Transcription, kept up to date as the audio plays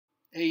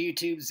Hey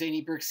YouTube, Zany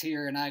Bricks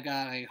here, and I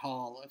got a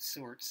haul of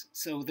sorts.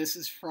 So this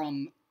is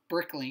from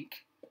BrickLink,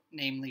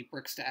 namely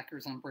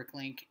Brickstackers on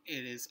BrickLink.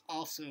 It is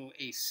also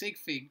a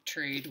SigFig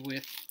trade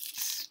with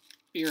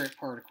spirit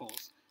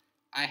particles.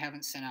 I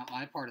haven't sent out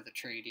my part of the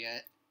trade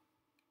yet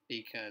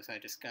because I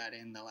just got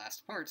in the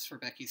last parts for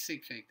Becky's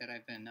SigFig that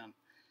I've been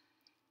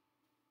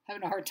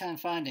having a hard time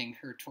finding.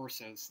 Her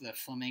torsos, the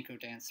flamenco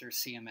dancer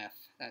CMF.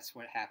 That's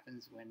what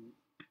happens when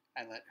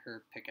I let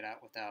her pick it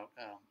out without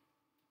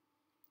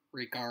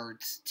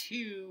regards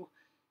to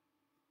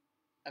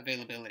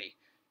availability.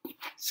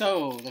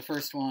 So the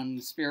first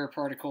one, Spirit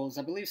Particles.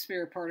 I believe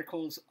Spirit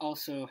Particles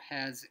also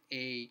has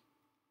a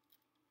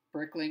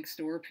BrickLink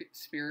store,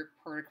 Spirit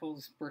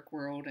Particles,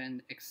 Brickworld,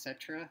 and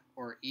etc.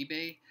 or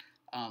eBay.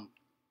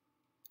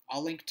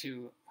 I'll link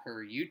to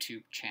her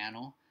YouTube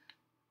channel.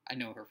 I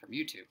know her from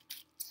YouTube,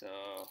 so,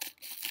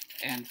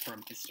 and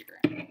from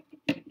Instagram.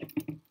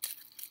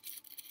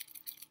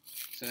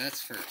 So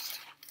that's first.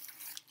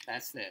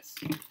 That's this.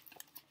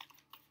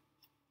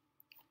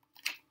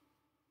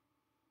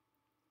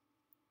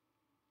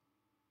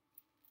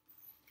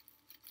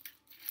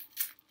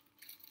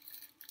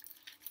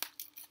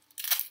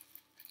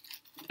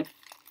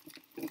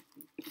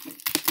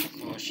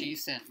 So she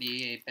sent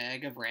me a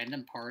bag of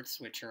random parts,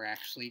 which are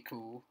actually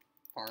cool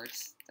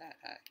parts that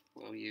I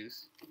will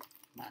use.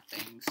 My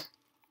things.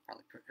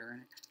 Probably put her in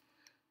it.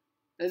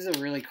 This is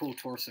a really cool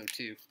torso,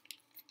 too,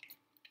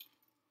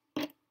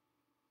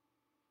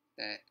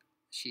 that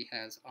she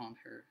has on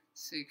her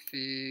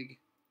SigFig.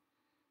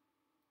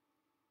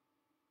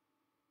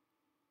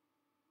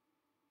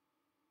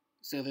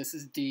 So this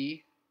is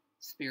D,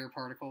 Spirit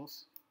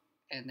Particles,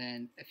 and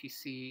then if you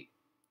see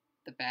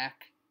the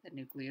back, the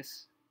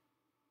nucleus,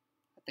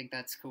 I think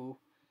that's cool.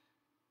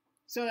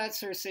 So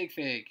that's her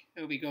SigFig.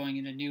 It'll be going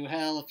into New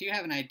Hell. If you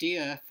have an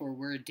idea for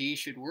where D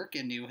should work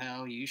in New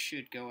Hell, you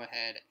should go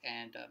ahead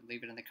and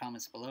leave it in the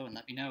comments below and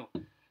let me know.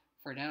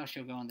 For now,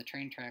 she'll go on the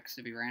train tracks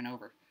to be ran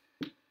over.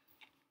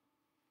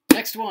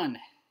 Next one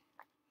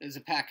is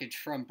a package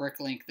from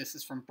BrickLink. This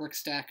is from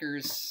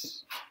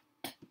Brickstackers.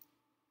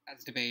 I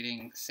was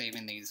debating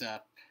saving these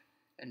up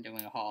and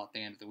doing a haul at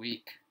the end of the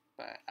week,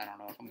 but I don't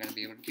know if I'm going to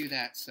be able to do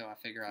that, so I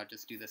figure I'll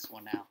just do this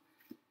one now.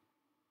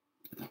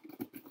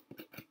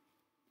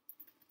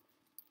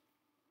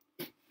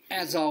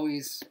 As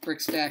always,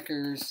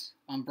 Brickstackers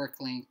on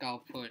BrickLink.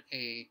 I'll put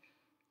a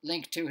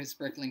link to his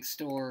BrickLink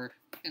store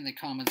in the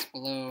comments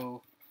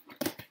below.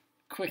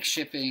 Quick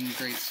shipping,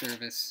 great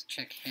service.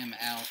 Check him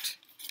out.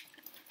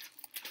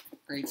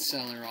 Great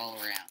seller all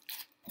around.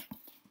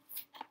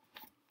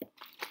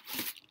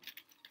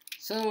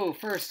 So,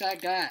 first I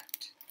got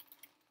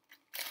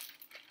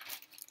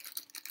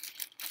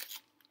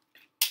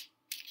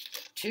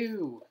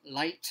two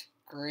light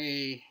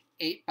gray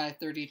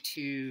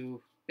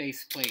 8x32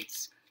 base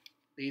plates.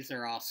 These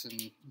are awesome.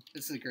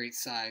 This is a great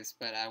size,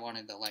 but I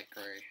wanted the light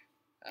gray.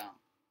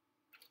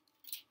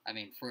 I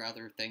mean, for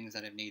other things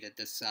that I've needed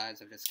this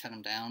size, I've just cut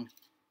them down.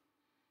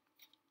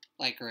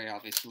 Light gray,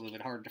 obviously, a little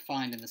bit hard to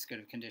find in this good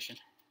of condition.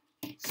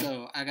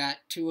 So, I got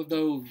two of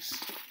those.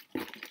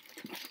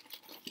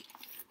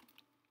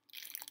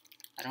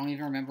 I don't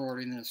even remember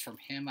ordering those from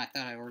him. I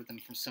thought I ordered them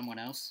from someone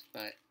else,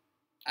 but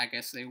I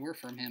guess they were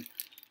from him.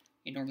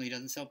 He normally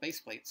doesn't sell base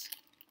plates.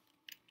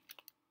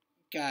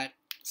 Got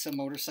some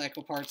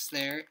motorcycle parts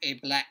there, a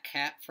black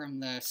cat from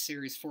the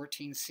Series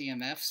 14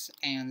 CMFs,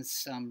 and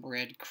some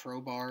red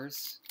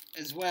crowbars,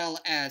 as well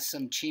as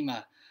some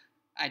Chima.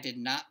 I did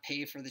not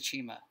pay for the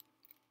Chima.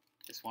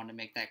 Just wanted to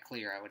make that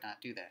clear. I would not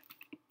do that.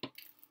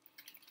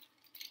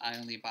 I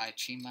only buy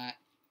Chima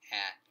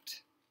at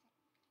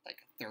like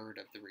a third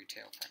of the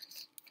retail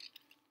price.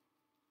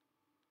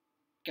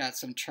 Got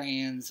some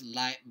trans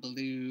light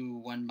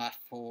blue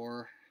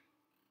 1x4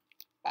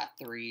 by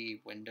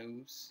 3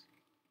 windows.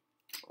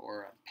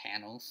 Or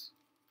panels,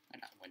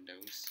 not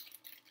windows.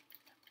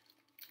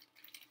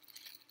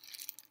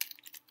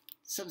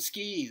 Some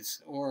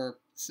skis, or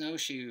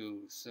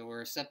snowshoes,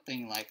 or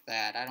something like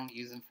that. I don't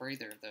use them for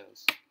either of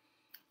those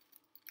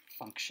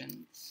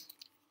functions.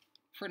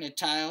 Printed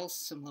tiles,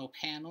 some little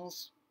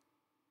panels.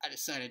 I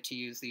decided to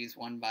use these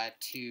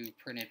 1x2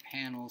 printed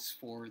panels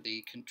for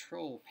the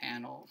control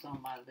panels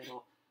on my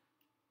little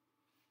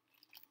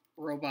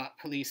robot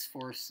police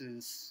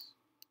forces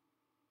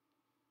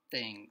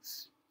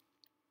things.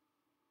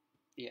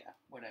 Yeah,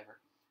 whatever.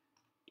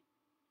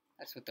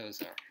 That's what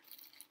those are.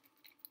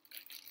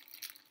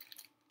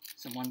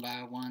 Some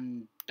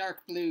 1x1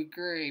 dark blue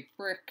gray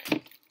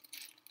brick.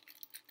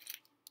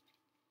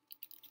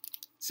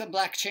 Some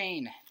black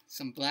chain.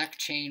 Some black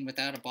chain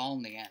without a ball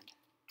in the end.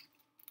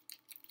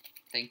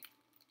 I think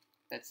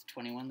that's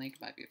 21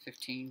 link, might be a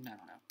 15, I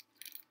don't know.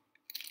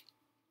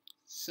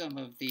 Some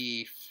of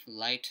the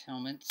flight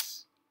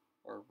helmets,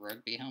 or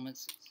rugby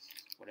helmets,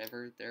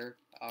 whatever, they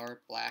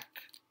are black.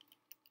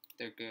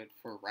 They're good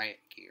for riot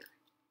gear.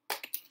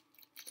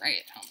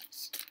 Riot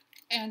helmets.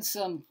 And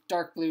some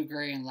dark blue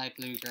gray and light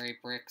blue gray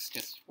bricks,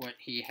 just what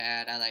he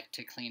had. I like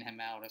to clean him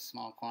out of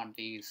small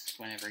quantities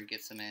whenever he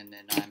gets them in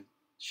and I'm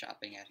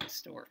shopping at his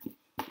store.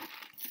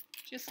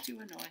 just to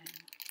annoy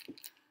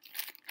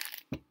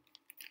him.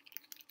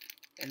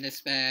 In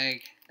this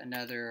bag,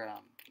 another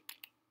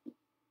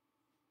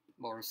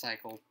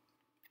motorcycle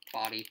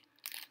body.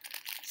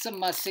 Some of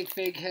my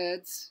SigFig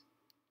heads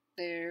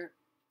there,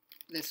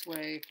 this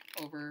way,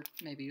 over,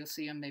 maybe you'll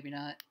see them, maybe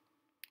not.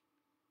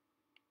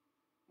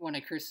 One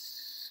of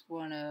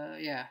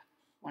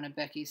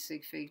Becky's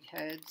SigFig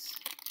heads.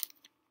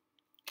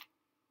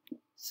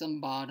 Some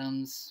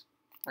bottoms,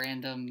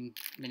 random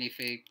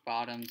minifig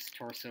bottoms,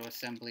 torso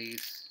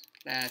assemblies.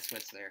 That's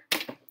what's there.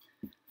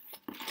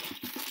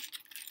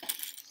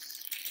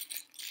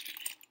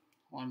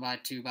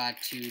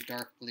 1x2x2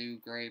 dark blue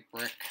gray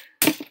brick.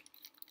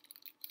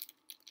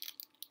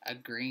 A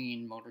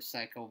green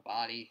motorcycle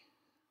body.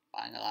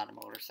 Buying a lot of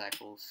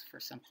motorcycles for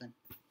something.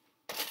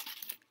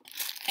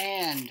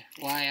 And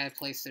why I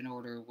placed an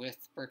order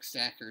with Brick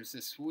Stackers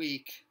this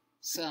week.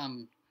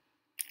 Some,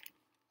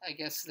 I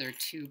guess they're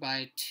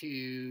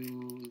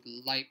 2x2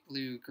 light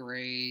blue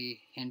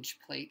gray hinge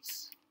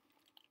plates.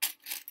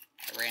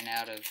 I ran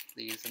out of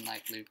these in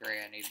light blue gray.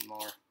 I need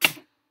more.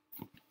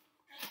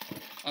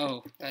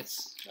 Oh,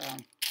 that's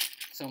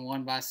some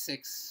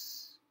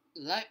 1x6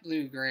 light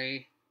blue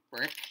gray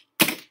brick.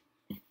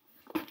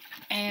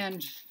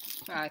 And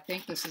I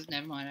think this is,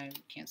 never mind, I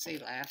can't say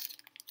last.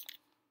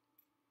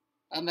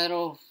 A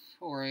metal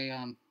or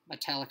a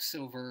metallic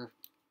silver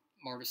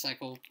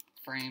motorcycle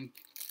frame.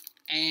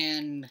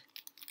 And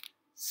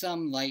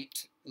some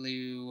light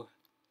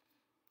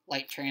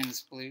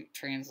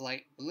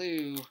translight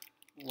blue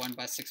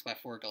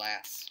 1x6x4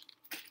 glass.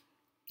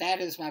 That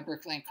is my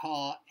BrickLink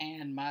haul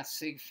and my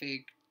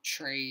SigFig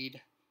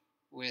trade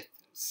with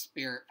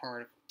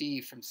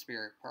D from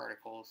Spirit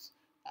Particles.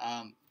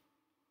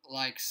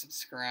 Like,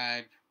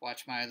 subscribe,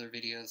 watch my other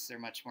videos. They're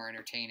much more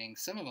entertaining.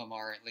 Some of them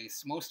are, at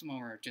least. Most of them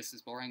are just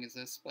as boring as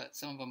this, but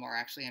some of them are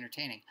actually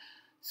entertaining.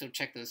 So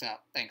check those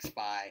out. Thanks,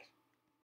 bye.